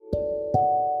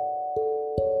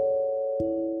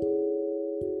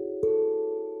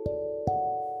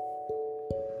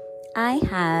I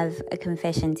have a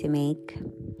confession to make.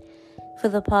 For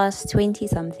the past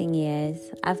 20-something years,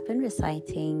 I've been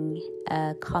reciting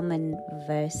a common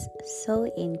verse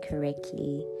so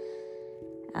incorrectly.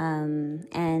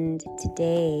 And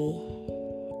today,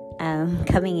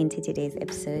 coming into today's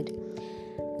episode,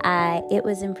 it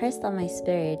was impressed on my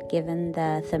spirit given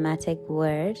the thematic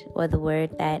word or the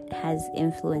word that has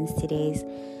influenced today's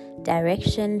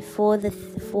direction for the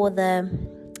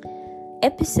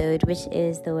episode, which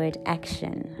is the word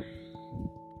action.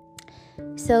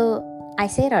 So I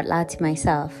say it out loud to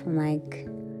myself. I'm like,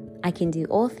 I can do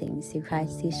all things through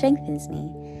Christ who strengthens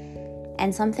me.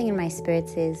 And something in my spirit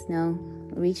says, no,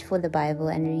 reach for the Bible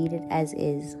and read it as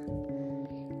is.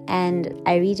 And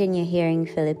I read in your hearing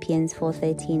Philippians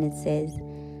 4:13. It says,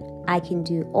 I can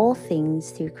do all things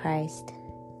through Christ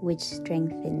which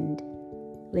strengtheneth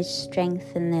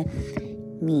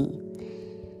me.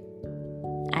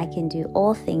 I can do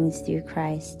all things through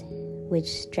Christ which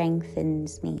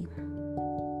strengthens me.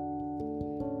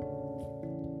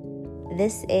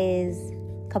 This is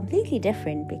completely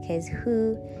different because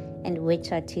who and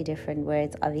which are two different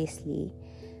words, obviously.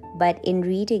 But in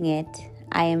reading it,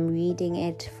 I am reading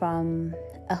it from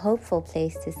a hopeful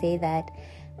place to say that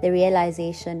the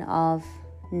realization of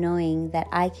knowing that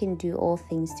I can do all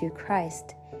things through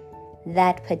Christ,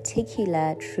 that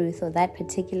particular truth or that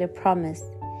particular promise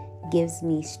gives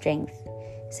me strength.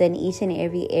 So in each and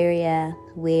every area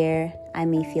where I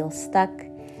may feel stuck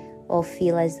or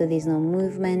feel as though there's no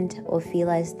movement or feel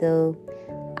as though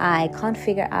I can't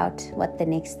figure out what the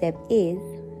next step is,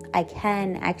 I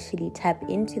can actually tap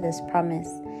into this promise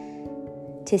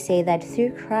to say that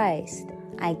through Christ,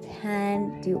 I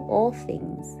can do all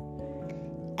things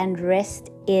and rest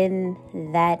in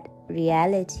that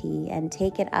reality and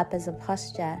take it up as a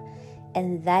posture.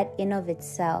 And that in of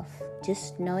itself,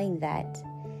 just knowing that,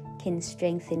 can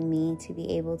strengthen me to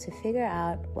be able to figure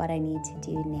out what I need to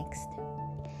do next.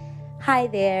 Hi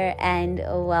there, and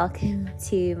welcome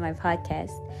to my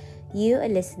podcast. You are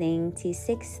listening to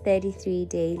 633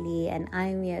 Daily, and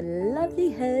I'm your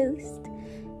lovely host,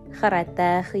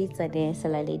 Kharata Khwitsane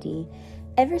Salaledi.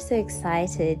 Ever so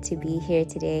excited to be here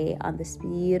today on this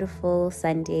beautiful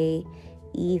Sunday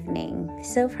evening.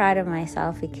 So proud of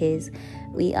myself because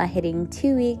we are hitting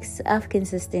 2 weeks of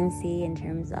consistency in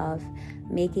terms of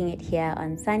making it here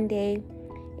on Sunday.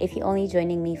 If you're only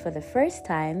joining me for the first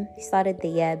time, started the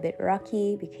year a bit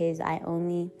rocky because I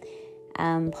only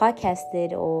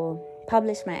podcasted or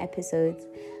published my episodes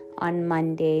on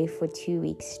Monday for 2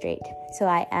 weeks straight. So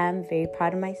I am very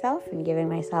proud of myself and giving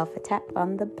myself a tap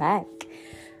on the back.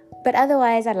 But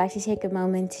otherwise, I'd like to take a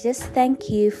moment to just thank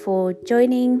you for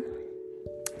joining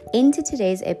into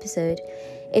today's episode.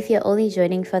 If you're only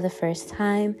joining for the first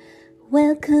time,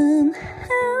 welcome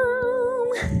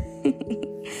home.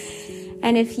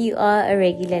 And if you are a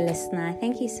regular listener,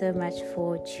 thank you so much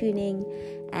for tuning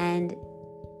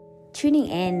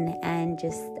in and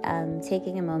just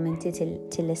taking a moment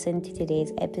to listen to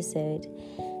today's episode.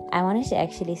 I wanted to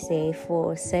actually say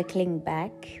for circling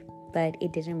back, but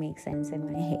it didn't make sense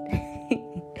in my head.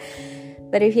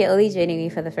 But if you're only joining me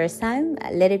for the first time,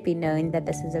 let it be known that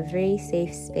this is a very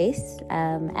safe space,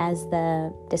 as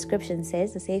the description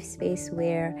says, a safe space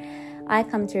where I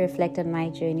come to reflect on my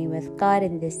journey with God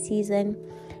in this season.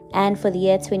 And for the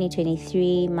year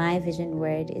 2023, my vision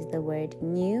word is the word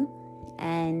new.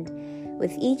 And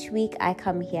with each week, I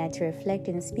come here to reflect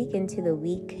and speak into the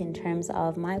week in terms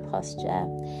of my posture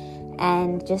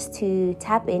and just to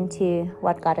tap into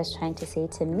what God is trying to say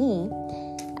to me,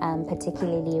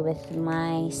 particularly with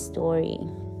my story.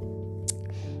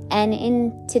 And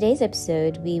in today's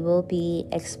episode, we will be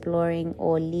exploring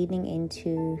or leaning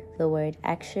into the word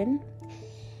action.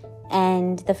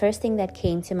 And the first thing that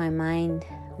came to my mind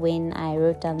when I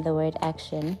wrote down the word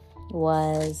action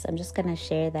was, I'm just going to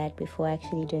share that before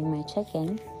actually doing my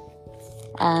check-in.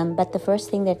 But the first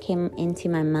thing that came into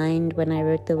my mind when I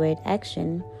wrote the word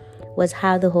action was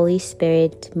how the Holy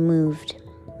Spirit moved.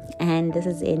 And this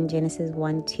is in Genesis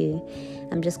 1:2.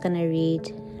 I'm just going to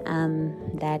read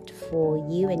that for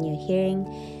you and your hearing.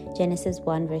 Genesis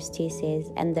 1 verse 2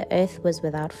 says, And the earth was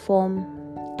without form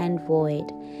and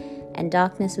void, and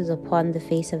darkness was upon the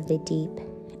face of the deep,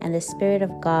 and the Spirit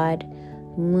of God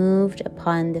moved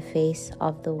upon the face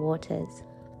of the waters.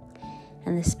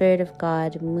 And the Spirit of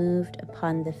God moved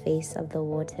upon the face of the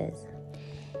waters.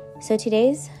 So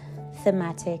today's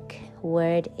thematic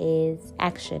word is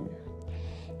action.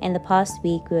 In the past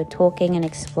week, we were talking and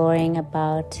exploring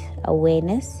about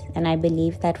awareness, and I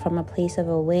believe that from a place of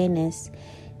awareness,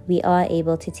 we are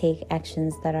able to take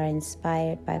actions that are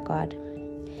inspired by God.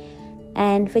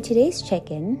 And for today's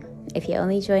check-in, If you're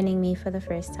only joining me for the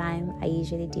first time, I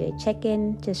usually do a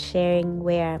check-in, just sharing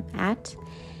where I'm at,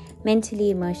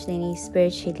 mentally, emotionally,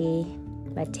 spiritually,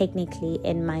 but technically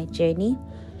in my journey.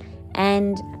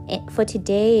 And for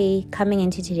today, coming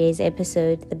into today's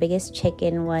episode, the biggest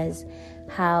check-in was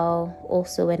how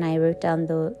also when I wrote down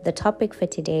the topic for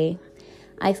today,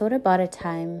 I thought about a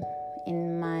time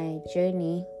in my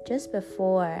journey just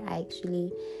before I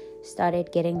actually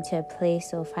started getting to a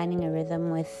place or finding a rhythm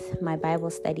with my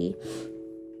Bible study,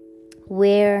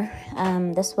 where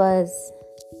this was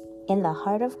in the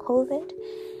heart of COVID.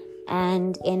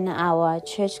 And in our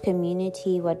church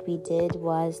community, what we did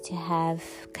was to have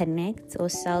connect or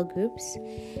cell groups.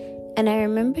 And I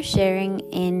remember sharing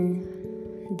in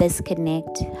this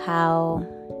connect how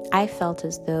I felt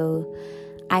as though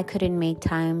I couldn't make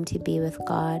time to be with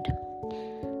God,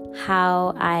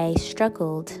 how I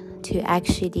struggled to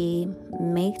actually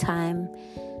make time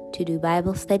to do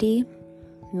Bible study,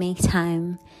 make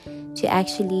time to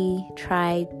actually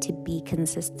try to be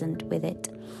consistent with it.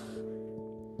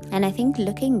 And I think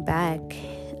looking back,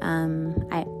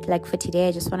 for today,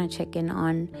 I just want to check in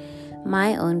on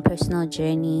my own personal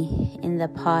journey in the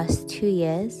past 2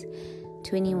 years,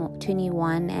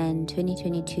 2021 and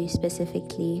 2022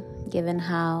 specifically, given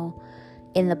how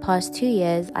in the past 2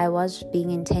 years, I was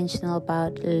being intentional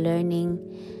about learning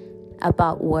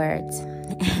about words.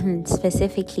 And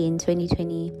specifically in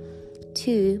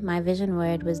 2022, my vision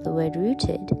word was the word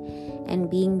rooted and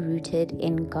being rooted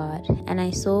in God. And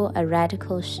I saw a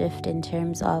radical shift in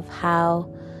terms of how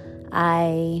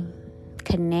I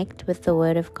connect with the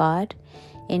word of God,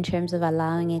 in terms of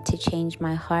allowing it to change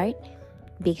my heart.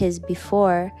 Because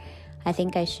before, I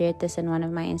think I shared this in one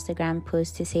of my Instagram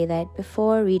posts to say that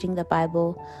before, reading the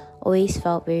Bible always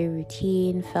felt very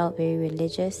routine, felt very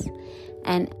religious,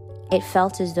 and it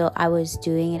felt as though I was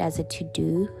doing it as a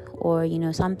to-do, or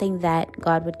something that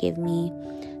God would give me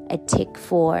a tick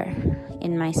for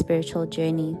in my spiritual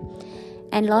journey.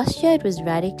 And last year it was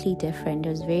radically different. It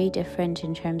was very different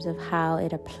in terms of how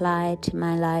it applied to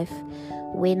my life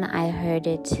when I heard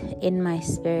it in my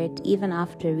spirit. Even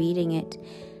after reading it,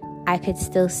 I could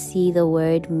still see the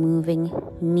word moving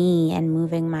me and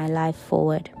moving my life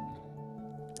forward.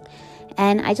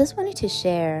 And I just wanted to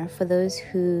share, for those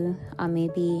who are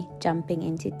maybe jumping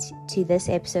into to this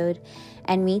episode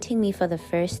and meeting me for the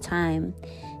first time,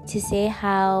 to say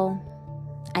how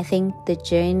I think the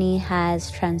journey has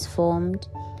transformed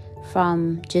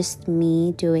from just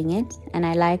me doing it. And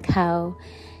I like how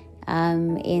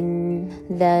in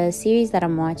the series that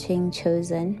I'm watching,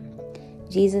 Chosen,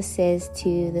 Jesus says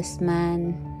to this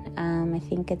man, I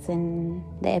think it's in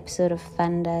the episode of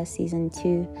Thunder, season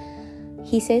 2,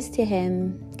 he says to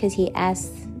him, because he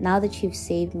asks, now that you've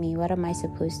saved me, what am I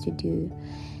supposed to do?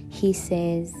 He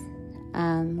says,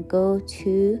 go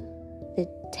to the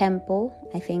temple,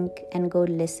 I think, and go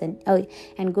listen.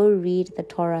 And go read the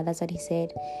Torah. That's what he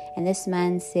said. And this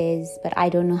man says, but I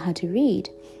don't know how to read.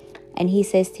 And he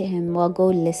says to him, well, go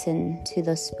listen to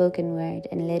the spoken word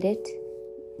and let it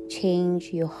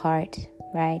change your heart,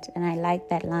 right? And I like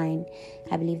that line.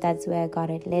 I believe that's where I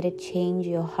got it. Let it change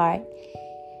your heart.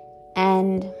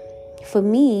 And for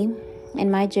me,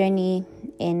 in my journey,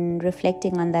 in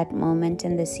reflecting on that moment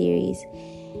in the series,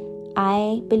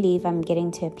 I believe I'm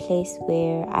getting to a place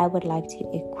where I would like to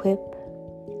equip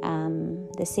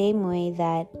the same way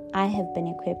that I have been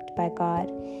equipped by God,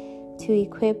 to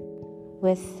equip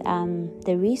with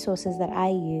the resources that I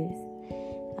use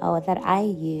or that I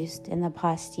used in the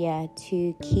past year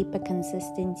to keep a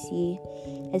consistency,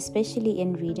 especially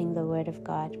in reading the Word of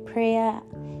God. Prayer,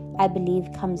 I believe,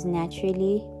 comes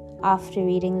naturally after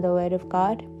reading the Word of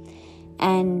God.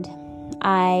 And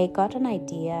I got an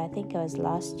idea, I think it was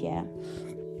last year,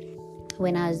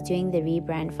 when I was doing the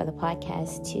rebrand for the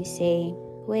podcast, to say,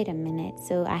 wait a minute,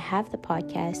 so I have the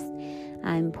podcast,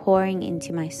 I'm pouring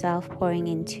into myself, pouring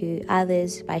into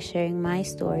others by sharing my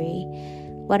story.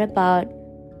 What about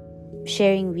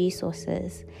sharing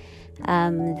resources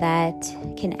that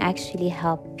can actually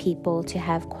help people to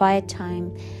have quiet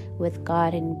time with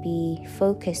God and be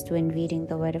focused when reading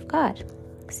the Word of God?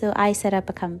 So I set up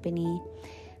a company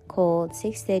called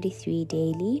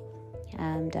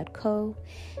 633daily.co.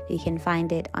 You can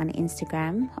find it on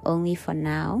Instagram, only for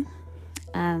now.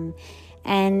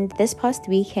 And this past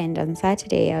weekend on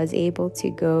Saturday, I was able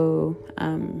to go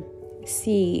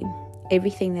see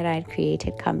everything that I had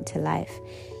created come to life.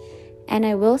 And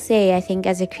I will say, I think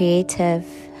as a creative,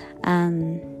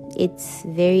 it's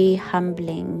very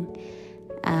humbling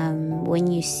when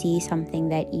you see something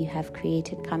that you have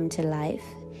created come to life.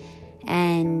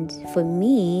 And for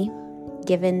me,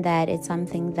 given that it's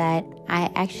something that I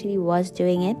actually was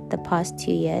doing it the past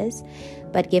 2 years,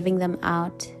 but giving them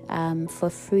out for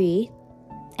free.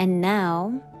 And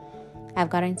now I've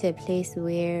gotten to a place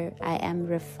where I am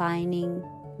refining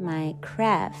my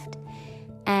craft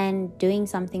and doing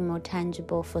something more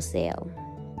tangible for sale.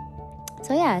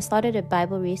 So I started a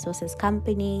Bible resources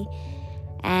company,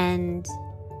 and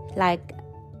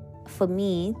for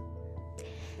me,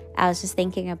 I was just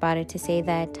thinking about it to say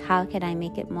that how can I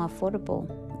make it more affordable,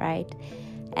 right?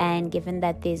 And given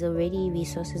that there's already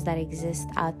resources that exist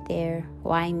out there,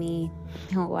 why me?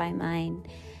 Why mine?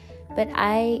 But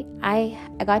I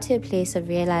got to a place of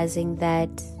realizing that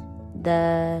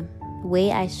the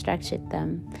way I structured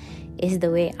them is the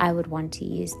way I would want to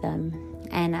use them.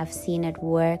 And I've seen it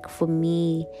work for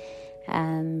me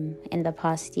in the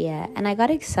past year. And I got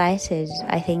excited,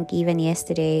 I think, even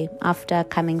yesterday after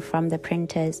coming from the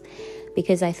printers,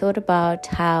 because I thought about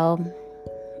how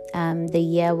the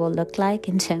year will look like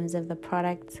in terms of the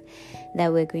products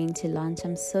that we're going to launch.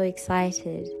 I'm so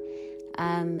excited.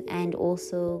 And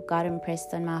also got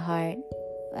impressed on my heart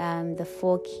the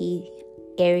 4 key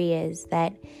areas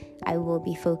that I will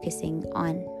be focusing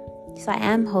on. So I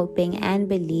am hoping and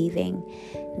believing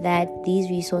that these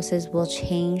resources will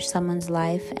change someone's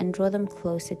life and draw them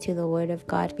closer to the Word of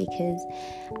God, because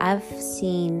I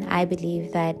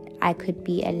believe that I could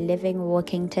be a living,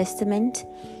 walking testament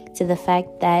to the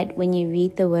fact that when you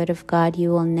read the Word of God, you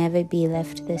will never be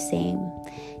left the same.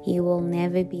 You will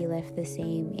never be left the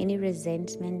same. Any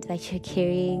resentment that you're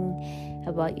carrying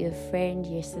about your friend,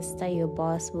 your sister, your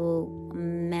boss will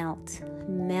melt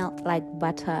like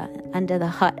butter under the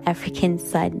hot African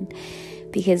sun,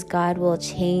 because God will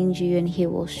change you and He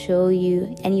will show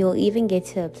you, and you'll even get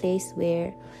to a place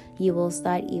where you will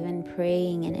start even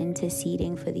praying and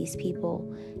interceding for these people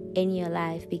in your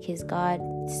life, because God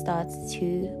starts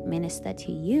to minister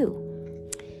to you.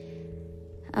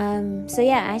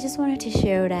 I just wanted to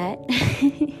share that.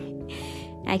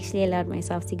 I actually allowed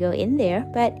myself to go in there,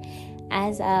 but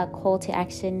as a call to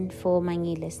action for my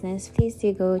new listeners, please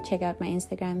do go check out my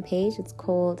Instagram page. It's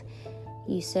called,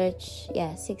 you search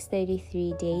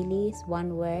 633 dailies,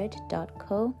 one word,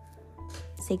 .co,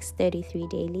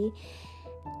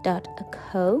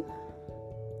 633daily.co.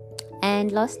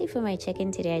 And lastly, for my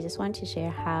check-in today, I just want to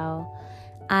share how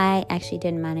I actually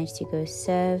didn't manage to go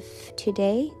serve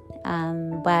today,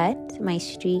 but my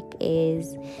streak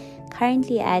is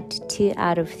currently at 2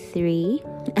 out of 3.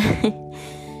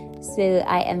 So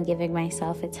I am giving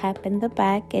myself a tap in the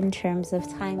back in terms of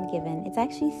time given. It's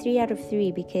actually 3 out of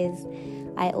 3 because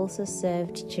I also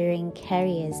served during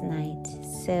Carrier's Night.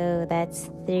 So that's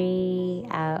 3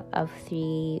 out of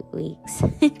 3 weeks.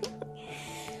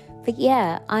 But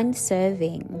on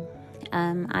serving,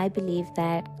 I believe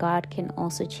that God can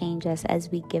also change us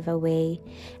as we give away,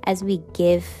 as we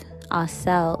give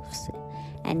ourselves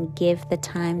and give the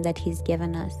time that He's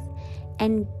given us.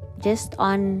 And just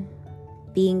on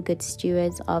being good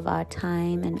stewards of our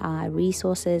time and our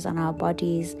resources and our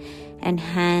bodies and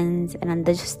hands, and on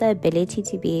just the ability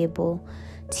to be able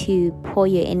to pour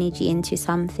your energy into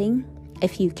something.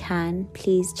 If you can,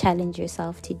 please challenge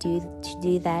yourself to do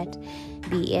that,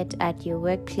 be it at your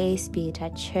workplace, be it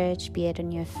at church, be it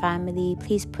in your family.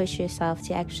 Please push yourself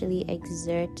to actually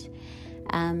exert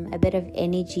a bit of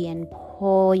energy and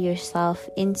pour yourself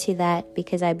into that,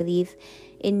 because I believe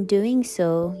in doing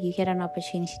so, you get an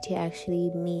opportunity to actually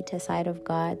meet a side of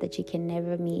God that you can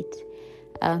never meet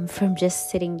from just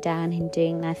sitting down and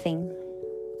doing nothing.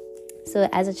 So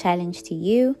as a challenge to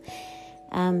you,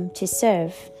 to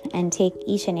serve and take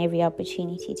each and every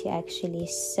opportunity to actually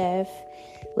serve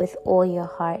with all your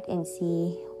heart and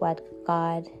see what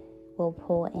God will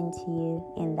pour into you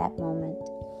in that moment.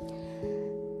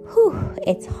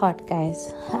 It's hot,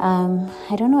 guys.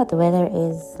 I don't know what the weather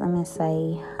is. Let me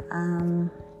say.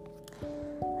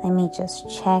 Let me just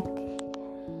check.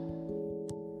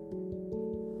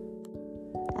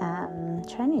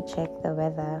 Trying to check the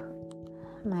weather.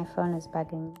 My phone is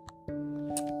bugging.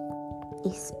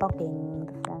 It's bugging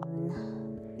the phone.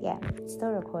 Yeah, it's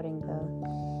still recording though.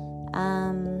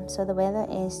 So the weather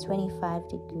is 25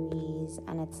 degrees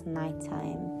and it's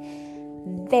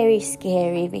nighttime. Very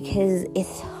scary because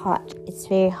it's hot. It's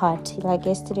very hot. Like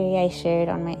yesterday I shared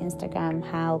on my Instagram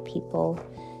how people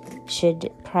should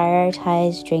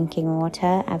prioritize drinking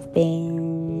water. I've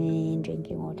been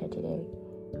drinking water today.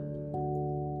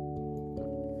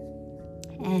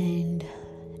 And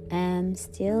I'm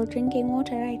still drinking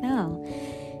water right now.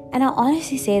 And I'll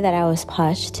honestly say that I was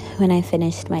parched when I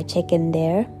finished my check-in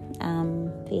there.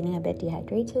 Feeling a bit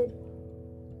dehydrated.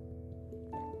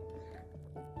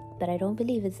 But I don't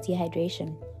believe it's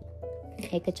dehydration.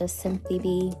 It could just simply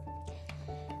be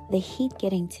the heat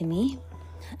getting to me.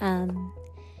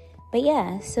 But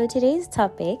yeah, so today's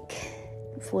topic,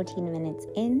 14 minutes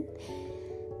in,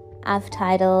 I've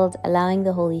titled Allowing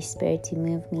the Holy Spirit to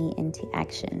Move Me into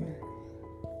Action.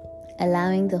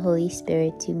 Allowing the Holy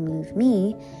Spirit to move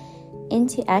me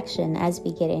into action as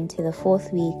we get into the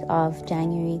fourth week of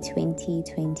January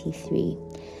 2023.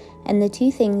 And the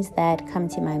two things that come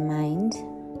to my mind,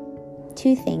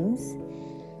 two things.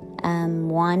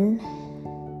 One,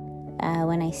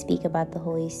 when I speak about the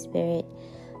Holy Spirit,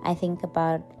 I think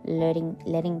about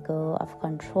letting go of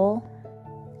control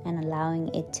and allowing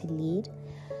it to lead.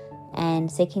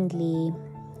 And secondly,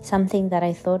 something that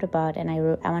I thought about, and I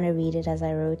want to read it as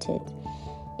I wrote it,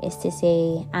 is to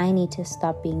say I need to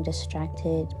stop being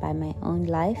distracted by my own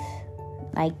life,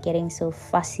 like getting so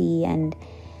fussy and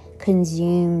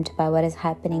consumed by what is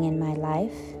happening in my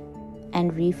life,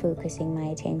 and refocusing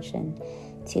my attention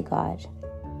to God.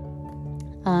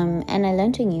 And I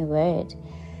learned a new word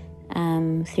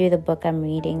through the book I'm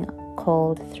reading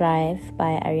called Thrive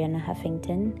by Arianna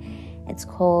Huffington. It's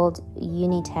called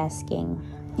unitasking.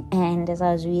 And as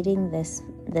I was reading this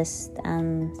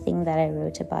thing that I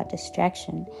wrote about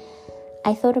distraction,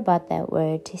 I thought about that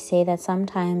word to say that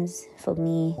sometimes for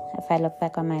me, if I look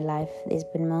back on my life, there's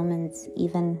been moments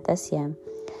even this year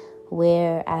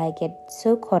where I get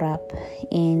so caught up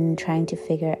in trying to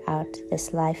figure out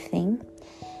this life thing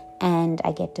and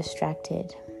I get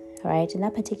distracted, right? In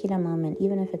that particular moment,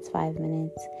 even if it's 5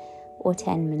 minutes or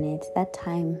 10 minutes, that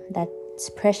time,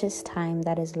 that's precious time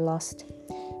that is lost,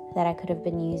 that I could have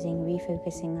been using,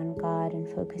 refocusing on God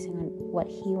and focusing on what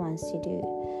He wants to do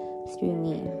through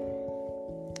me.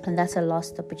 And that's a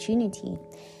lost opportunity.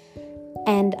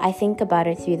 And I think about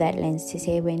it through that lens to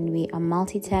say when we are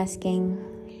multitasking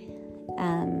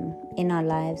in our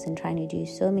lives and trying to do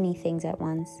so many things at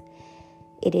once,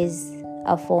 it is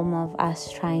a form of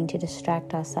us trying to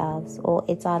distract ourselves, or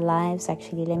it's our lives,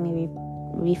 actually, let me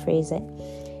rephrase it.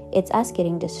 It's us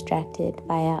getting distracted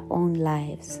by our own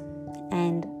lives.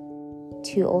 And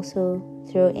to also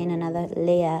throw in another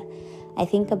layer, I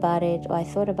thought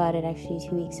about it actually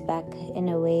 2 weeks back in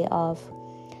a way of,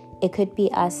 it could be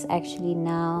us actually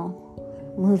now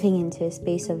moving into a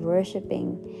space of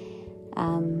worshiping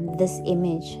this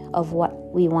image of what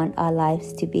we want our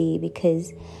lives to be,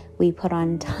 because we put in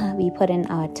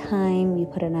our time, we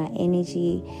put in our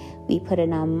energy, we put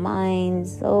in our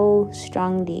minds so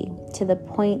strongly, to the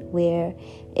point where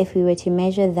if we were to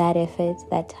measure that effort,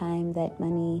 that time, that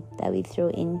money that we throw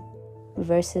in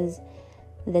versus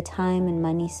the time and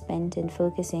money spent in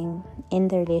focusing in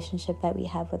the relationship that we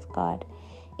have with God,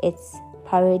 it's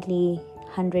probably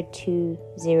 100 to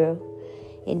 0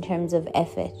 in terms of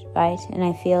effort, right? And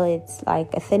I feel it's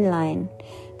like a thin line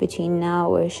between now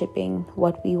worshiping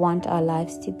what we want our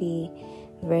lives to be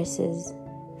versus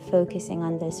focusing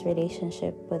on this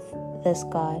relationship with this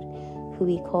God who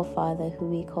we call Father, who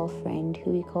we call friend, who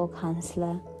we call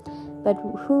counselor, but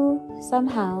who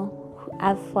somehow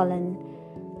I've fallen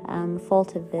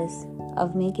fault of this,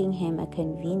 of making Him a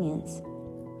convenience.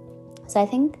 So I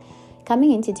think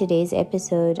coming into today's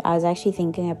episode, I was actually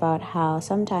thinking about how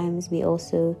sometimes we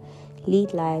also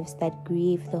lead lives that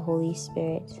grieve the Holy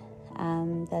Spirit.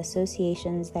 The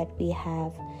associations that we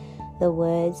have, the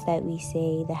words that we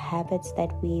say, the habits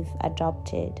that we've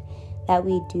adopted, that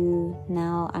we do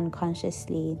now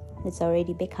unconsciously, it's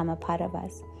already become a part of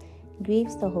us,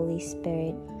 grieves the Holy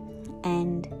Spirit.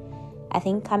 And I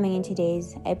think coming in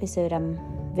today's episode, I'm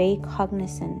very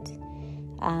cognizant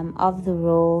of the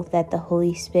role that the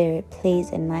Holy Spirit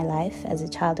plays in my life as a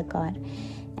child of God.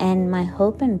 And my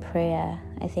hope and prayer,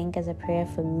 I think as a prayer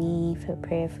for me, for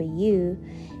prayer for you,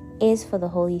 is for the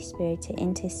Holy Spirit to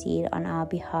intercede on our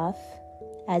behalf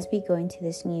as we go into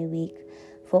this new week,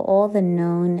 for all the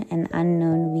known and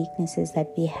unknown weaknesses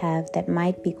that we have that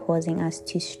might be causing us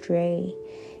to stray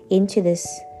into this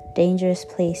dangerous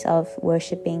place of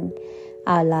worshiping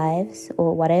our lives,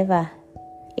 or whatever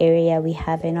area we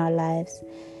have in our lives,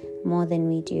 more than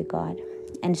we do God,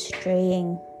 and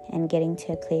straying and getting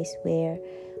to a place where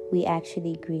we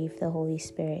actually grieve the Holy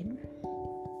Spirit.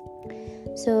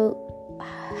 So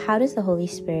how does the Holy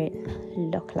Spirit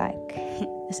look like?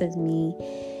 This is me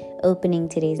opening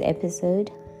today's episode.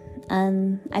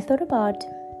 I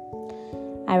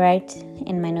write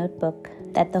in my notebook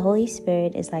that the Holy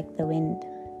Spirit is like the wind.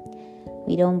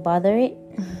 We don't bother it.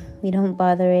 We don't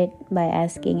bother it by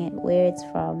asking it where it's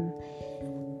from.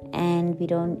 And we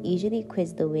don't usually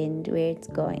quiz the wind where it's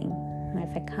going.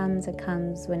 If it comes, it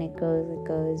comes. When it goes, it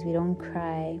goes. We don't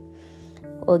cry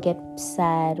or get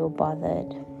sad or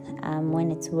bothered when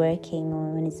it's working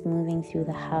or when it's moving through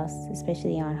the house,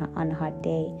 especially on a hot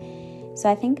day. So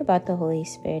I think about the Holy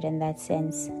Spirit in that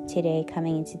sense today,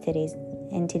 coming into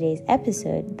today's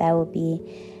episode. That will be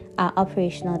our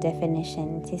operational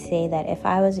definition, to say that if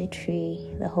I was a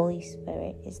tree, the Holy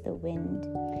Spirit is the wind,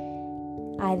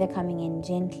 either coming in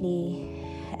gently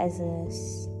as a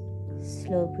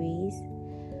slow breeze,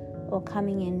 or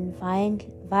coming in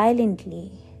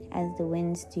violently as the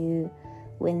winds do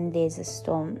when there's a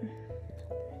storm.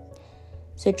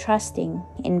 So trusting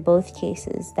in both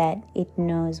cases that it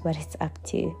knows what it's up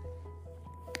to.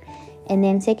 And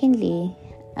then secondly,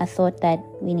 a thought that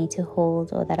we need to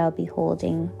hold, or that I'll be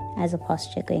holding as a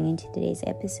posture going into today's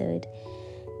episode,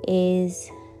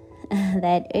 is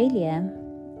that earlier,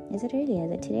 is it today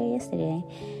or yesterday?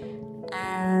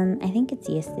 I think it's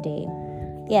yesterday.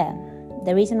 Yeah,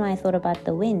 the reason why I thought about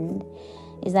the wind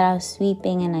is that I was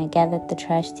sweeping and I gathered the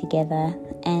trash together,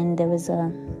 and there was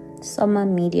a summer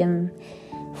medium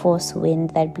force wind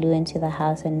that blew into the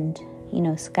house and,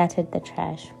 scattered the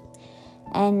trash.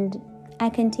 And I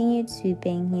continued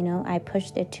sweeping. I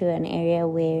pushed it to an area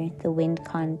where the wind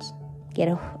can't get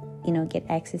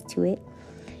access to it.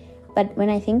 But when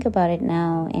I think about it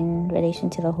now in relation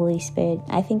to the Holy Spirit,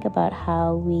 I think about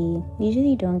how we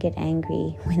usually don't get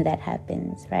angry when that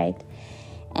happens, right?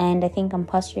 And I think I'm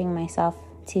posturing myself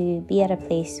to be at a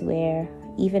place where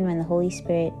even when the Holy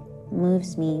Spirit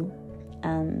moves me,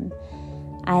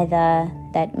 either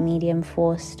that medium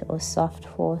forced or soft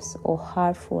force or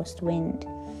hard forced wind,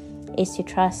 is to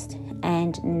trust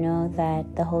and know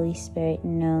that the Holy Spirit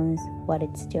knows what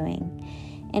it's doing.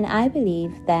 And I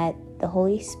believe that the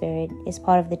Holy Spirit is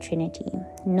part of the Trinity,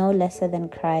 no lesser than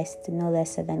Christ, no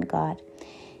lesser than God.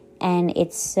 And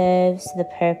it serves the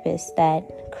purpose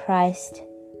that Christ,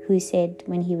 who said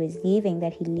when he was leaving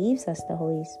that he leaves us the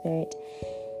Holy Spirit,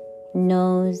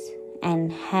 knows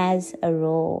and has a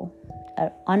role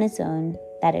on its own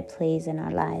that it plays in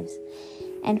our lives.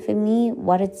 And for me,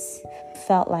 what it's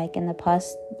felt like in the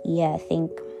past year, I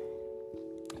think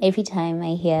every time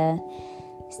I hear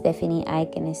Stephanie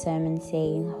Ike in a sermon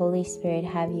saying, "Holy Spirit,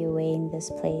 have your way in this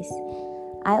place,"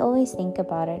 I always think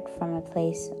about it from a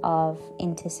place of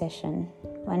intercession.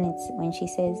 When she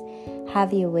says,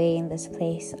 "Have your way in this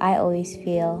place," I always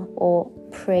feel or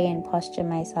pray and posture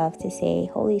myself to say,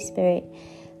 "Holy Spirit,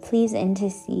 please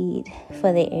intercede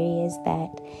for the areas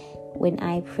that when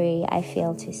I pray, I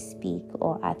fail to speak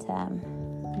or utter."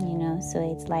 So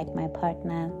it's like my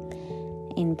partner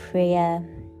in prayer,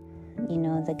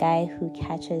 the guy who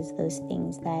catches those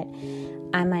things that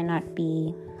I might not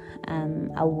be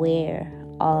aware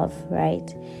of,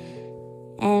 right?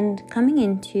 And coming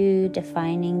into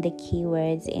defining the key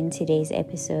words in today's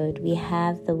episode, we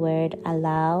have the word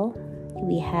allow,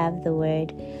 we have the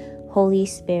word Holy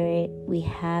Spirit, we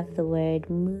have the word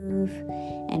move,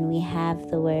 and we have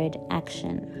the word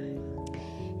action.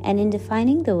 And in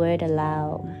defining the word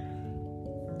allow,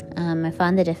 I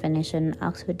found the definition.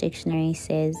 Oxford Dictionary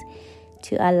says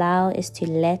to allow is to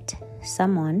let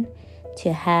someone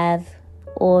to have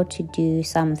or to do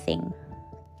something.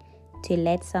 To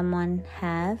let someone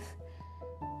have,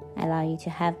 I allow you to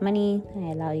have money,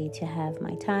 I allow you to have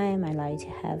my time, I allow you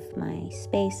to have my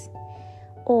space.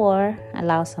 Or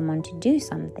allow someone to do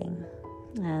something,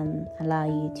 allow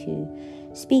you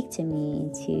to speak to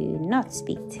me, to not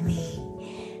speak to me.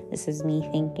 This is me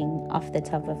thinking off the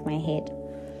top of my head.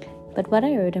 But what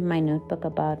I wrote in my notebook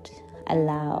about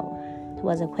allow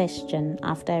was a question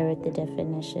after I wrote the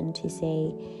definition to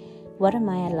say, what am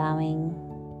I allowing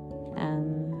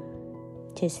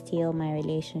to steal my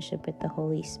relationship with the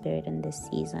Holy Spirit in this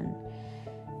season?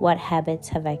 What habits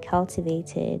have I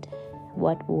cultivated?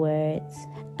 What words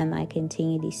am I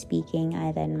continually speaking,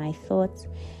 either in my thoughts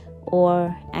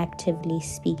or actively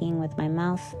speaking with my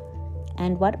mouth?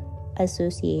 And what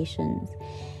associations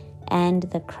and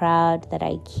the crowd that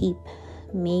I keep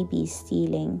may be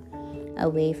stealing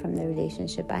away from the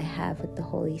relationship I have with the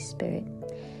Holy Spirit?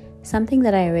 Something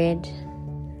that I read,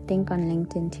 I think on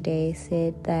LinkedIn today,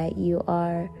 said that you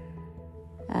are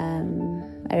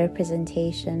a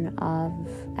representation of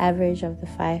average of the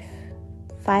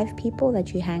five people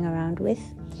that you hang around with.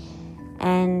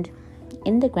 And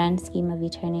in the grand scheme of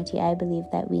eternity, I believe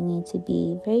that we need to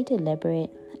be very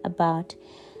deliberate about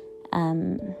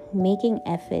making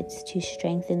efforts to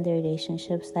strengthen the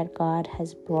relationships that God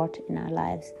has brought in our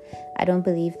lives. I don't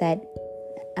believe that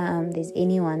there's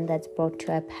anyone that's brought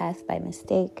to our path by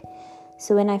mistake.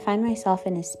 So when I find myself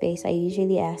in a space, I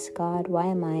usually ask God, why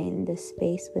am I in this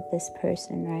space with this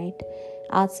person, right?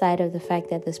 Outside of the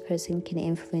fact that this person can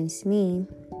influence me,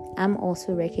 I'm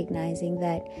also recognizing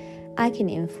that I can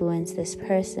influence this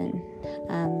person,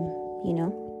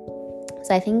 So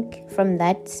So I think from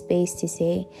that space to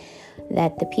say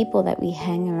that the people that we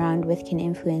hang around with can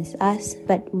influence us,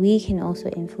 but we can also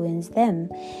influence them.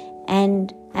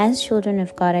 And as children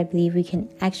of God, I believe we can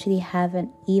actually have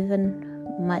an even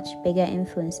much bigger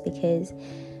influence, because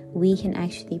we can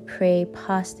actually pray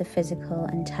past the physical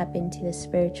and tap into the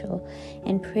spiritual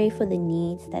and pray for the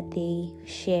needs that they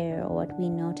share or what we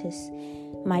notice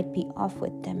might be off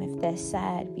with them. If they're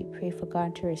sad, we pray for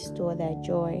God to restore their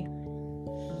joy.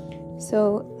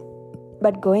 So,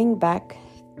 but going back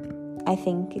to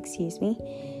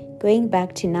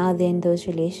now then, those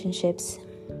relationships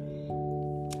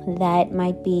that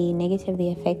might be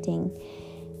negatively affecting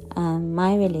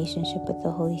my relationship with the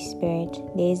Holy Spirit,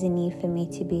 there is a need for me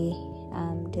to be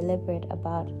deliberate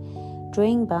about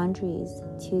drawing boundaries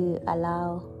to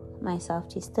allow myself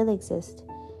to still exist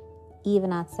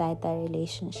even outside that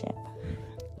relationship.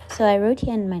 So I wrote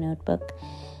here in my notebook,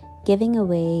 giving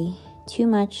away too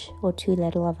much or too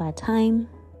little of our time,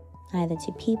 either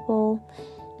to people,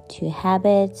 to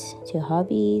habits, to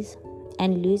hobbies,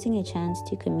 and losing a chance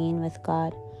to commune with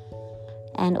God,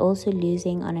 and also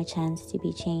losing on a chance to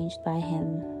be changed by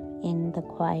Him in the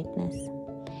quietness.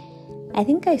 I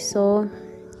think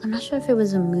I'm not sure if it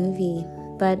was a movie,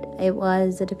 but it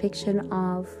was a depiction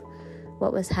of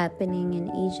what was happening in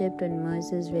Egypt when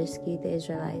Moses rescued the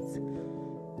Israelites.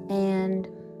 And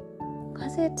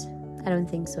was it? I don't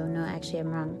think so. No, actually I'm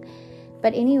wrong.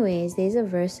 But anyways, there's a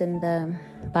verse in the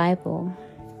Bible,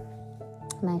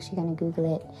 I'm actually going to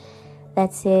Google it,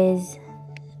 that says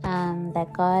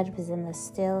that God was in the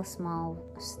still small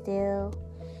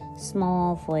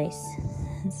voice.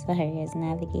 Sorry, I was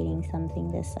navigating something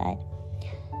this side.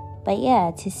 But yeah,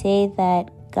 to say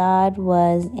that God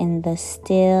was in the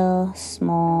still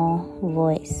small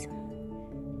voice.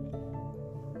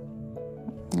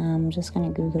 I'm just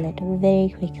going to Google it very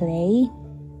quickly.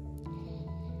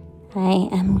 I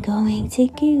am going to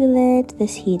Google it.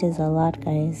 This heat is a lot,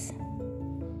 guys.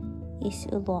 It's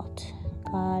a lot.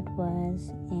 God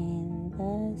was in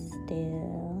the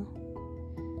still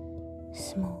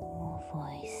small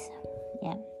voice.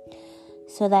 Yeah.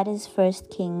 So that is 1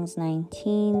 Kings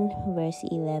 19, verse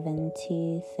 11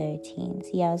 to 13. So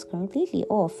yeah, I was completely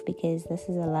off because this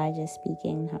is Elijah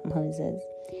speaking, not Moses.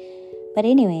 But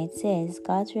anyway, it says,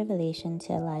 God's revelation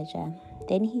to Elijah.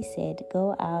 Then he said,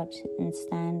 go out and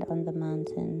stand on the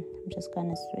mountain. I'm just going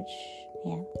to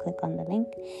click on the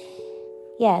link.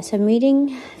 Yeah, so I'm reading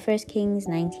 1 Kings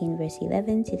 19, verse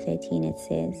 11 to 13. It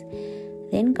says,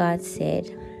 then God said,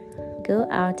 go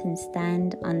out and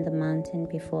stand on the mountain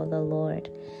before the Lord.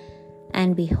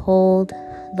 And behold,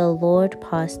 the Lord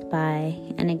passed by,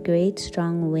 and a great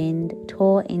strong wind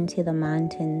tore into the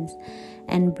mountains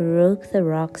and broke the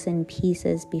rocks in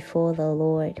pieces before the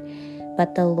Lord.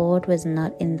 But the Lord was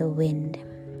not in the wind.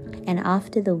 And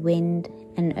after the wind,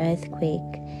 an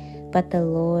earthquake. But the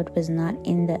Lord was not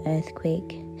in the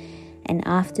earthquake. And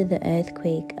after the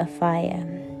earthquake, a fire.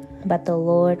 But the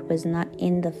Lord was not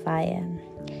in the fire.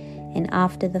 And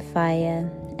after the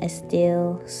fire, a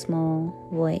still small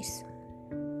voice.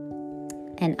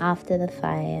 And after the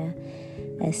fire,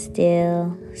 a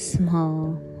still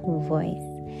small voice.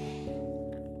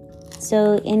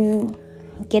 So in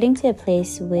getting to a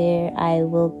place where I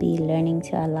will be learning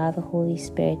to allow the Holy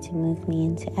Spirit to move me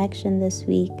into action this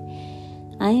week,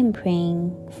 I am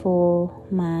praying for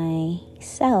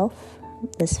myself,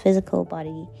 this physical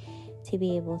body, to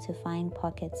be able to find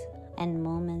pockets and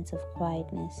moments of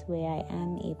quietness where I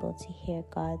am able to hear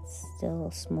God's still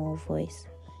small voice.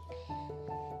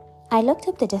 I looked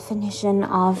up the definition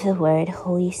of the word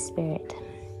Holy Spirit.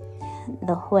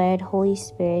 The word Holy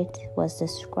Spirit was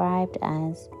described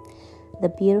as the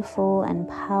beautiful and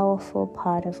powerful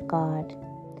part of God,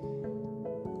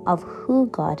 of who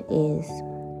God is.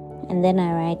 And then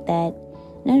I write that,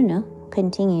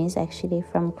 continues actually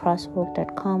from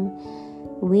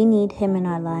crosswalk.com. We need Him in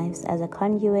our lives as a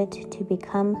conduit to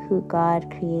become who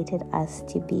God created us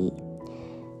to be.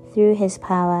 Through His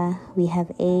power, we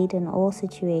have aid in all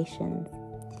situations.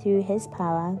 Through His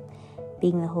power,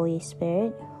 being the Holy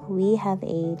Spirit, we have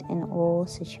aid in all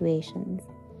situations.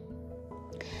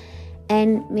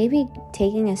 And maybe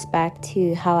taking us back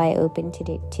to how I opened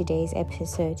today's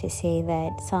episode to say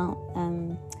that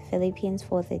Philippians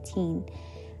 4:13,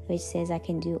 which says I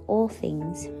can do all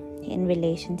things in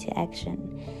relation to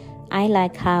action. I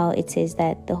like how it says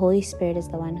that the Holy Spirit is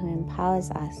the one who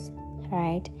empowers us,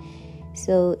 right?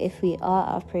 So if we are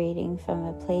operating from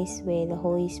a place where the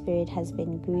Holy Spirit has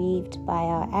been grieved by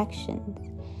our actions,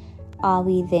 are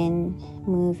we then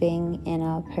moving in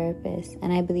our purpose?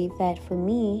 And I believe that for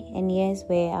me, in years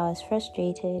where I was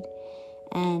frustrated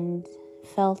and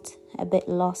felt a bit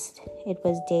lost. It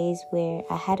was days where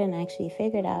I hadn't actually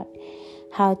figured out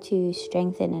how to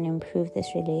strengthen and improve this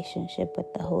relationship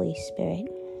with the Holy Spirit.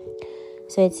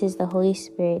 So it says the Holy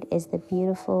Spirit is the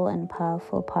beautiful and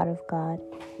powerful part of God.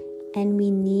 And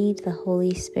we need the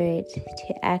Holy Spirit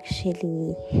to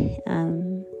actually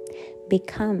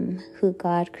become who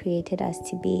God created us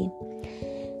to be.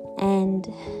 And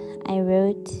I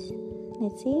wrote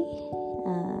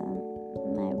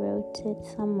it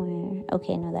somewhere.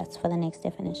 Okay, no, that's for the next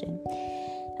definition.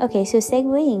 Okay, so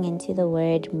segueing into the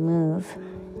word move,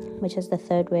 which is the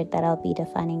third word that I'll be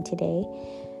defining today.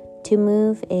 To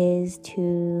move is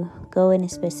to go in a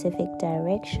specific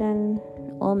direction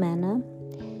or manner,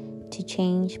 to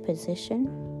change position,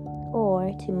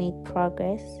 or to make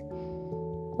progress,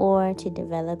 or to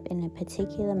develop in a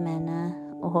particular manner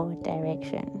or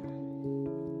direction.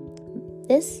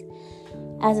 This,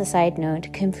 as a side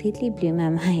note, completely blew my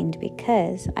mind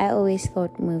because I always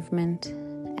thought movement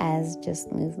as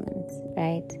just movement,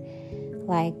 right?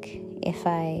 Like if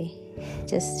I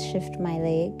just shift my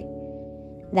leg,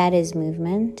 that is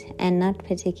movement, and not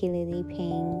particularly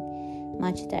paying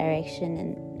much direction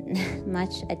and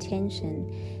much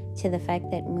attention to the fact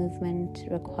that movement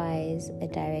requires a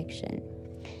direction.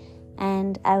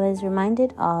 And I was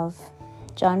reminded of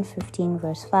John 15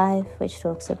 verse 5, which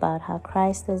talks about how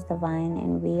Christ is the vine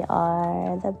and we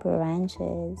are the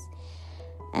branches.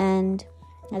 And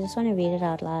I just want to read it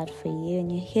out loud for you. And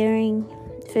you're hearing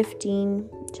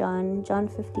John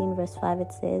 15 verse 5,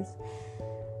 it says,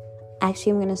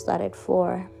 actually I'm going to start at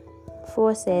 4.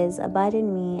 4 says, abide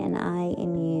in me and I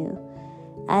in you.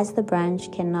 As the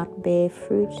branch cannot bear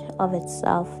fruit of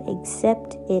itself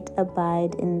except it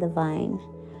abide in the vine,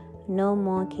 no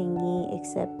more can ye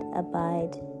except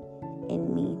abide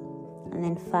in me. And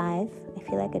then 5, I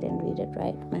feel like I didn't read it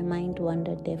right. My mind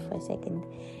wandered there for a second.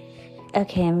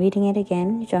 Okay, I'm reading it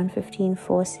again. John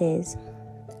 15:4 says,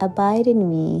 abide in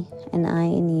me and I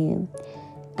in you.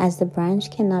 As the branch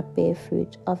cannot bear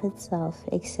fruit of itself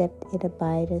except it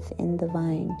abideth in the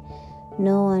vine,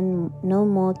 no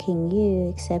more can you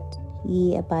except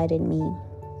ye abide in me.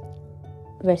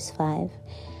 Verse 5,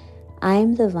 I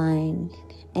am the vine,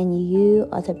 and you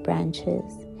are the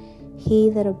branches. He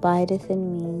that abideth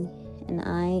in me, and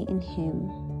I in him,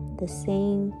 the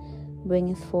same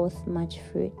bringeth forth much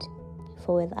fruit.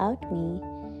 For without me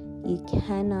you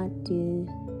can do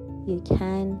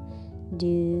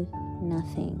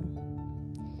nothing.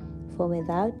 For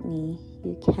without me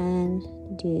you can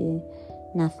do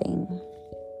nothing.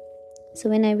 So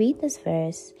when I read this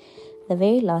verse, the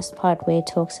very last part where it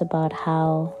talks about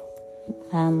how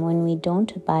when we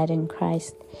don't abide in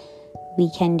Christ, we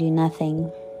can do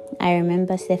nothing. I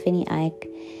remember Stephanie Ike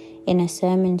in a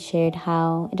sermon shared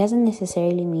how it doesn't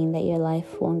necessarily mean that your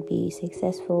life won't be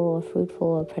successful or fruitful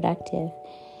or productive.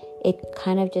 It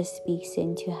kind of just speaks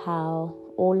into how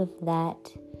all of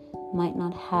that might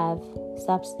not have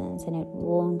substance and it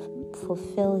won't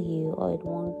fulfill you or it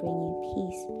won't bring you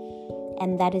peace.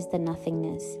 And that is the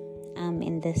nothingness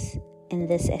in this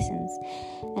essence.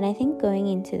 And I think going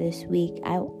into this week,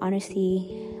 I honestly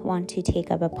want to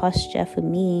take up a posture for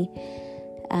me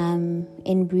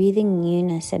in breathing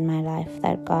newness in my life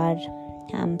that God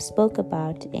spoke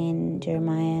about in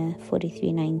Jeremiah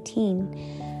 43:19.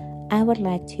 I would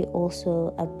like to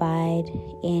also abide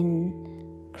in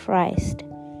Christ.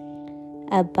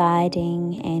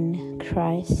 Abiding in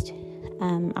Christ,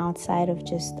 outside of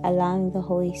just allowing the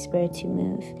Holy Spirit to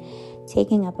move,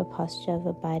 taking up a posture of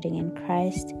abiding in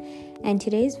Christ. And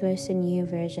today's verse in New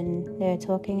Version, they're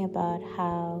talking about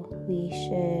how we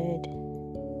should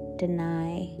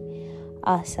deny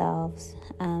ourselves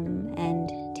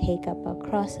and take up our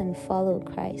cross and follow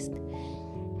Christ.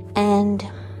 And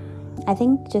I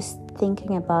think just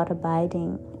thinking about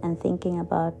abiding and thinking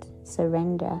about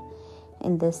surrender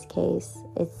in this case,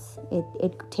 it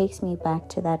takes me back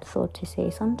to that thought to say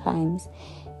sometimes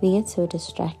we get so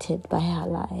distracted by our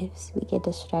lives. We get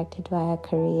distracted by our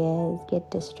careers, get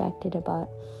distracted about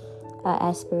our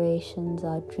aspirations,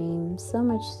 our dreams, so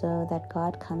much so that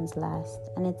God comes last.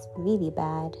 And it's really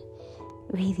bad,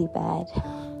 really bad.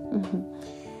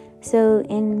 So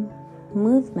in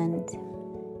movement,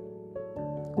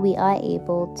 we are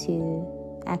able to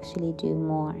actually do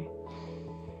more.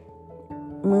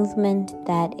 Movement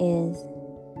that is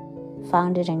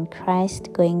founded in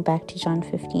Christ, going back to John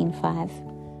 15:5,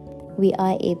 we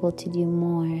are able to do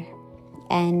more,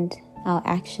 and our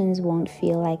actions won't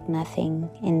feel like nothing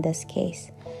in this case.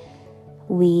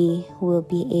 We will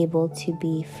be able to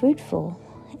be fruitful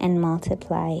and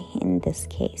multiply in this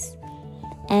case.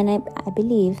 And I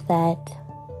believe that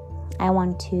I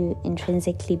want to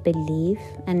intrinsically believe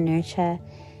and nurture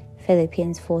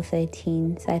Philippians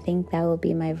 4:13. So I think that will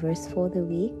be my verse for the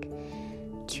week,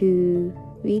 to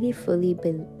really fully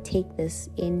take this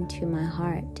into my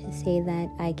heart, to say that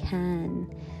I can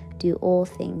do all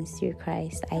things through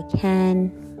Christ. I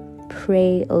can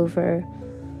pray over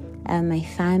my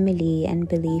family and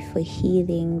believe for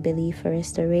healing, believe for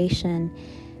restoration,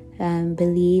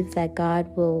 believe that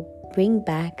God will bring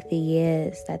back the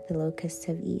years that the locusts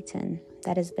have eaten.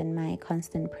 That has been my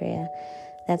constant prayer.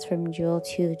 That's from Joel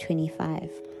 2:25.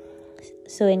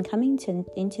 So in coming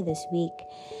into this week,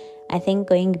 I think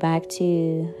going back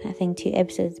to, 2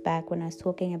 episodes back, when I was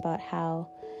talking about how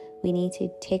we need to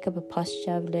take up a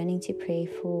posture of learning to pray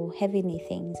for heavenly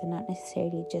things and not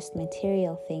necessarily just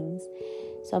material things.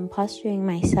 So I'm posturing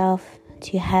myself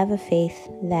to have a faith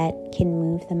that can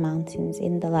move the mountains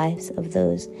in the lives of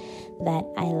those that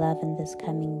I love in this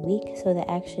coming week. So the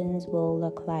actions will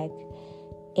look like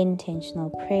intentional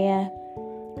prayer.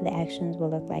 The actions will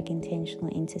look like intentional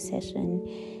intercession.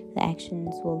 The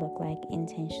actions will look like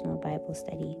intentional Bible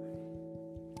study.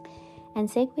 And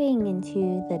segueing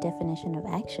into the definition of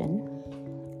action,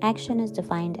 action is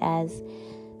defined as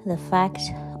the fact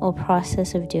or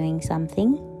process of doing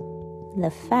something.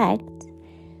 The fact,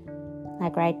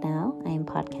 like right now, I am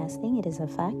podcasting. It is a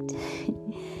fact.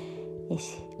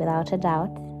 Without a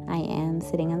doubt, I am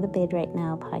sitting on the bed right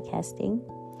now podcasting.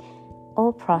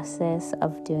 Or process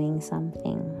of doing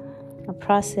something. A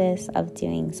process of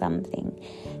doing something.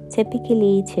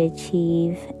 Typically to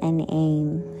achieve an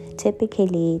aim.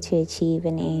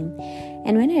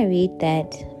 And when I read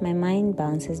that, my mind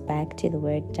bounces back to the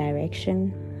word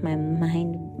direction. My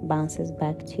mind bounces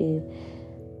back to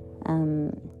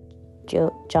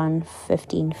John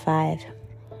 15:5,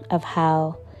 of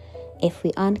how if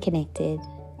we aren't connected,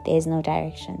 there's no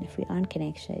direction. If we aren't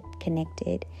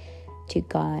connected to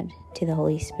God, to the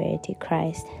Holy Spirit, to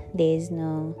Christ, there's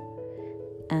no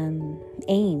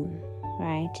aim,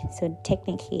 right? So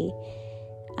technically,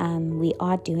 we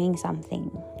are doing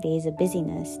something. There's a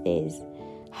busyness, there's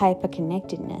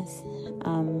hyper-connectedness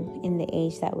in the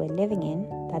age that we're living in.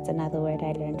 That's another word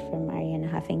I learned from Ariana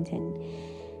Huffington.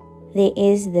 There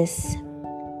is this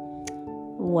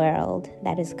world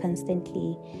that is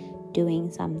constantly doing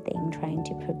something, trying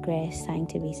to progress, trying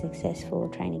to be successful,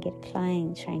 trying to get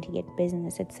clients, trying to get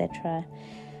business, etc.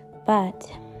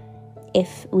 But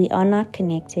if we are not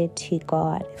connected to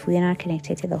God, if we are not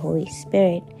connected to the Holy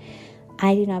Spirit,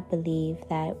 I do not believe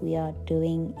that we are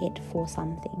doing it for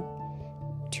something,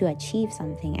 to achieve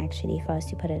something, actually, for us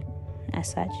to put it as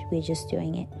such. We're just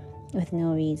doing it with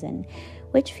no reason,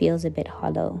 which feels a bit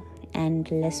hollow and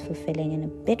less fulfilling and a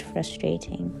bit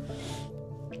frustrating.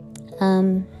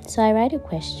 So I write a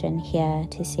question here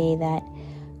to say that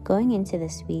going into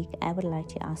this week, I would like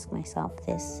to ask myself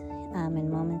this in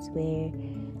moments where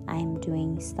I'm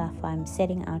doing stuff, I'm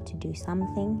setting out to do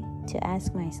something, to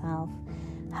ask myself,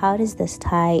 how does this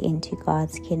tie into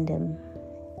God's kingdom?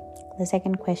 The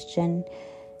second question,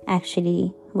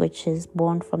 actually, which is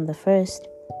born from the first,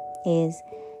 is,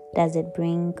 does it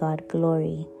bring God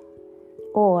glory?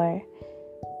 Or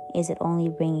is it only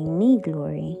bringing me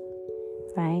glory,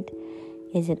 right?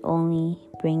 Is it only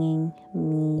bringing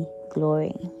me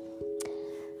glory?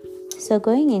 So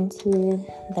going into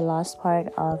the last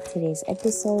part of today's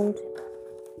episode,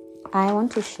 I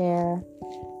want to share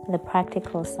the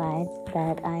practical side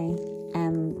that I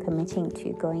am committing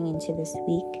to going into this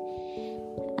week.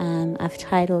 I've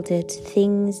titled it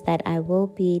Things That I Will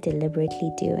Be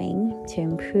Deliberately Doing to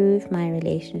Improve My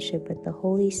Relationship with the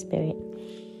Holy Spirit.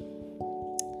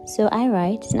 So I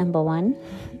write, number 1,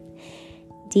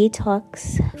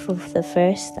 detox for the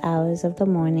first hours of the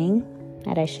morning,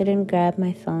 that I shouldn't grab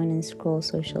my phone and scroll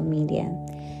social media.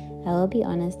 I will be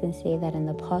honest and say that in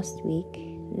the past week,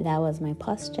 that was my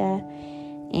posture,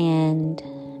 and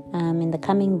in the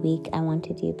coming week, I want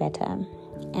to do better.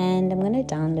 And I'm going to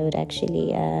download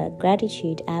actually a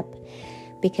gratitude app,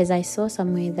 because I saw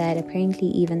somewhere that apparently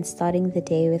even starting the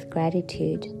day with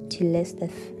gratitude, to list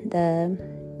the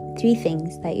 3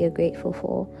 things that you're grateful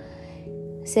for,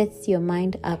 sets your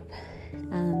mind up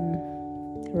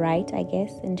right, I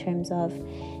guess, in terms of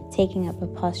taking up a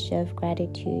posture of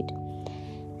gratitude.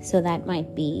 So that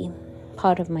might be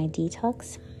part of my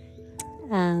detox.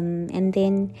 And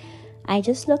then I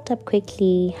just looked up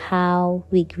quickly how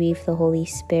we grieve the Holy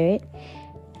Spirit.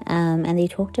 And they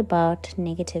talked about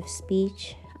negative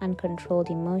speech, uncontrolled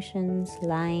emotions,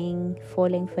 lying,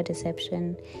 falling for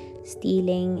deception,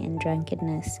 stealing, and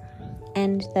drunkenness.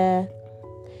 And the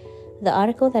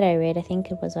article that I read, I think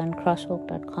it was on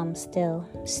crosswalk.com still,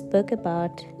 spoke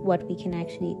about what we can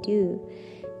actually do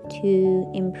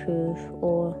to improve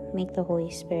or make the Holy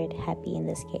Spirit happy in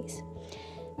this case.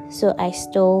 So I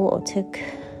stole or took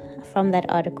from that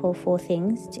article 4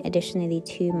 things additionally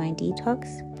to my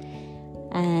detox.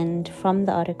 And from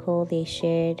the article, they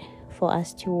shared for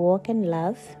us to walk in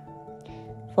love,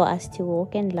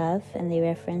 and they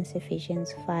reference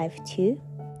Ephesians 5:2.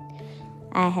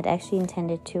 I had actually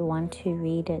intended to want to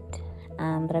read it,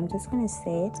 but I'm just going to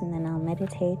say it and then I'll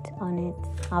meditate on it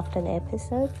after the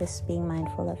episode, just being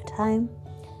mindful of time.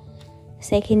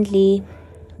 Secondly,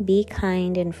 be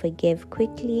kind and forgive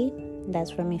quickly.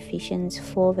 That's from Ephesians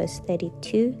 4 verse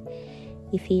 32.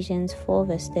 Ephesians 4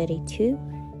 verse 32.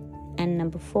 And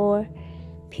number 4,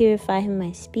 purify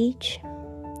my speech.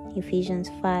 Ephesians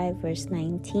 5 verse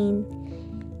 19.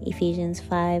 Ephesians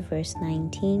 5 verse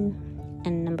 19.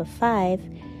 And number 5,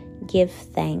 give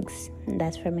thanks. And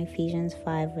that's from Ephesians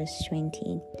 5 verse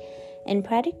 20. And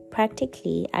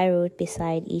practically, I wrote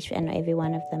beside each and every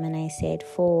one of them, and I said,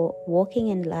 for walking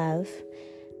in love,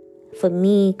 for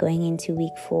me going into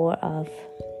week 4 of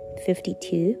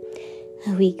 52,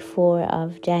 week 4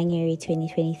 of January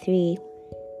 2023,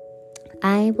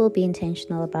 I will be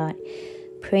intentional about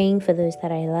praying for those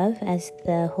that I love as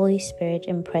the Holy Spirit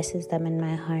impresses them in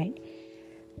my heart.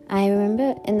 I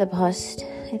remember in the past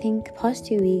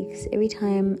 2 weeks, every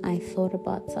time I thought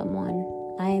about someone,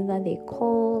 either they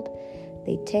called,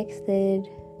 they texted,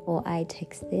 or I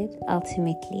texted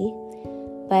ultimately.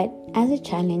 But as a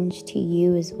challenge to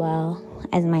you as well,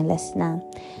 as my listener,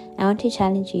 I want to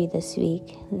challenge you this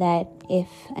week that if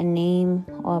a name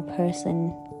or a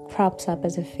person crops up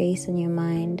as a face in your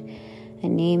mind, a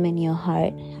name in your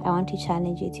heart, I want to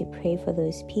challenge you to pray for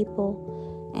those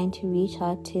people and to reach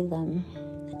out to them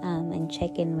and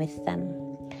check in with them.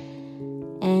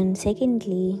 And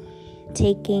secondly,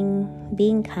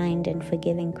 being kind and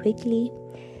forgiving quickly.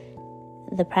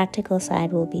 The practical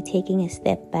side will be taking a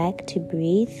step back to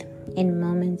breathe in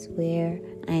moments where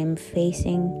I am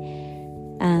facing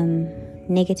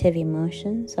negative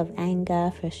emotions of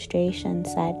anger, frustration,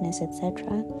 sadness,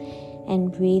 etc.,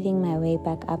 and breathing my way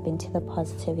back up into the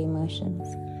positive emotions.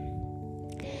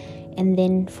 And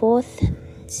then 4th,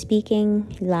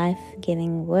 speaking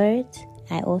life-giving words.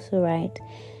 I also write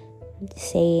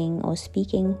saying or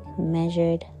speaking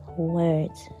measured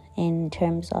words in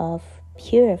terms of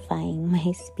purifying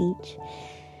my speech.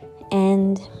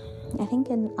 And I think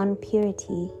on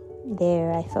purity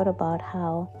there, I thought about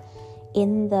how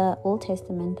in the Old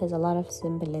Testament there's a lot of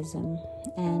symbolism,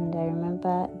 and I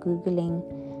remember Googling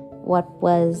what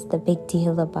was the big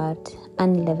deal about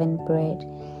unleavened bread,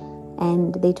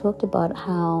 and they talked about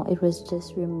how it was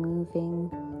just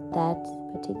removing that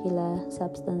particular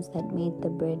substance that made the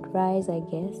bread rise, I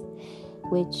guess,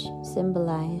 which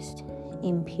symbolized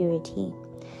impurity.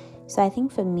 So I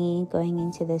think for me, going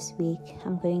into this week,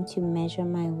 I'm going to measure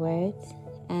my words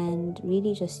and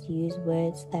really just use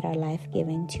words that are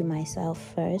life-giving to myself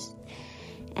first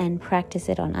and practice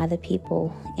it on other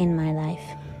people in my life.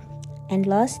 And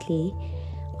lastly,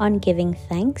 on giving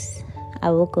thanks,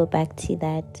 I will go back to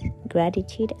that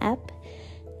gratitude app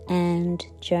and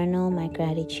journal my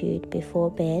gratitude before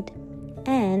bed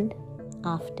and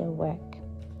after work.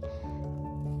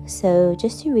 So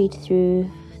just to read through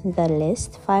the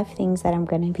list, 5 things that I'm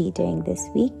going to be doing this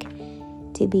week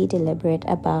to be deliberate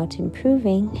about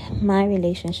improving my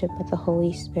relationship with the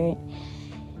Holy Spirit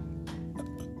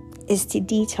is to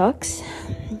detox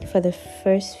for the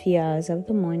first few hours of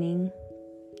the morning.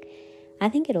 I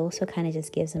think it also kind of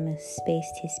just gives them a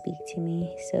space to speak to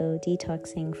me. So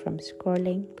detoxing from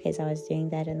scrolling, because I was doing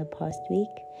that in the past week.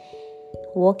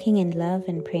 Walking in love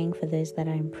and praying for those that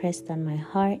are impressed on my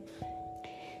heart.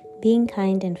 Being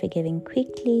kind and forgiving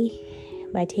quickly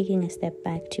by taking a step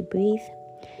back to breathe.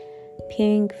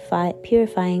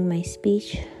 Purifying my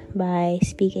speech by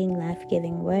speaking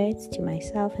life-giving words to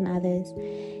myself and others,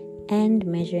 and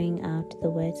measuring out the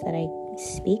words that I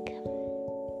speak.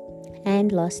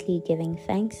 And lastly, giving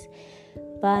thanks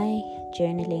by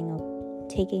journaling or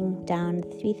taking down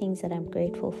 3 things that I'm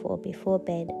grateful for before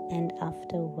bed and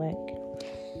after work.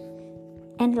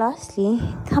 And lastly,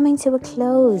 coming to a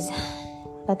close.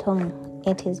 Batong,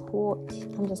 it is hot.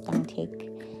 I'm just going to take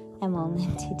a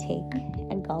moment to take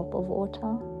a gulp of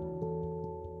water.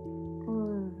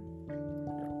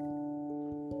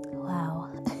 Wow.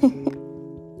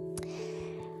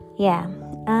 Yeah.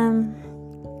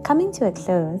 Coming to a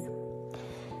close,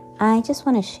 I just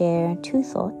want to share 2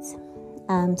 thoughts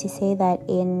to say that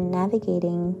in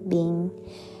navigating being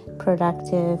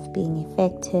productive, being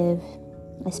effective,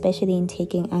 especially in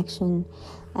taking action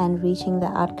and reaching the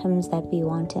outcomes that we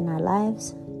want in our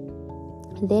lives,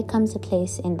 there comes a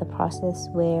place in the process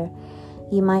where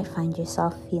you might find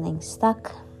yourself feeling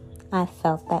stuck. I've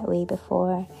felt that way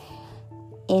before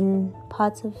in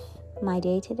parts of my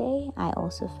day today, I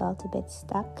also felt a bit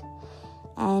stuck.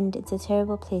 And it's a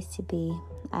terrible place to be.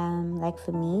 Like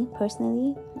for me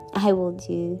personally, I will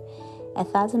do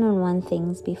 1,001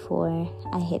 things before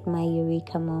I hit my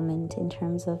eureka moment in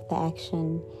terms of the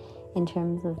action, in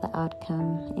terms of the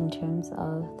outcome, in terms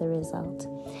of the result.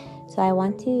 So I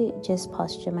want to just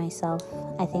posture myself,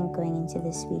 I think, going into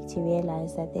this week to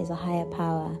realize that there's a higher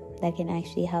power that can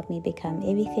actually help me become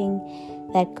everything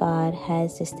that God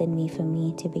has destined me for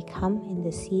me to become in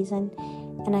this season.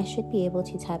 And I should be able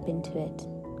to tap into it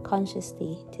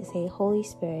consciously to say, Holy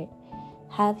Spirit,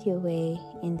 have your way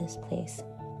in this place.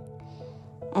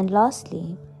 And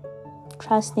lastly,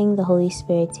 trusting the Holy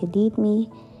Spirit to lead me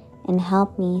and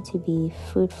help me to be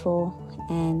fruitful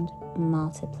and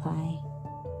multiply.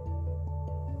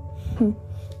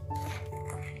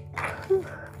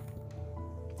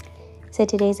 So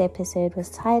today's episode was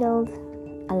titled,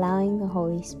 Allowing the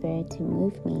Holy Spirit to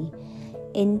Move Me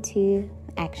into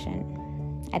Action.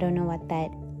 I don't know what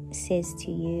that says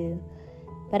to you,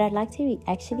 but I'd like to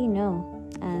actually know,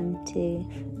 to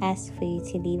ask for you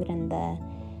to leave it in the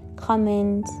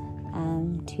comment,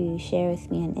 to share with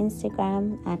me on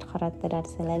Instagram at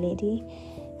 @kharat.salaledi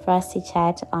for us to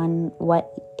chat on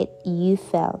what you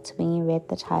felt when you read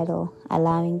the title,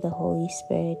 Allowing the Holy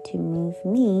Spirit to Move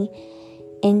Me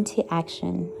into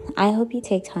Action. I hope you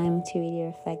take time to really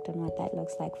reflect on what that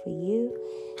looks like for you,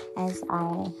 as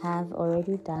I have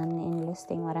already done in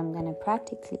listing what I'm going to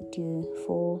practically do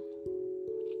for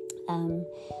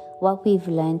what we've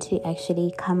learned to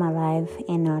actually come alive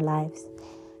in our lives.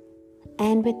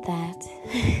 And with that,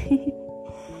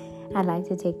 I'd like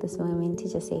to take this moment to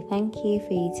just say thank you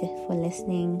for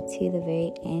listening to the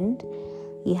very end.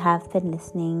 You have been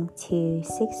listening to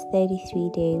 633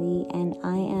 Daily, and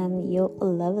I am your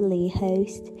lovely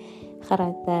host,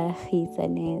 Kharata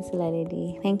Khizane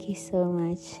Salaledi. Thank you so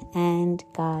much, and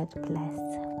God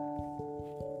bless.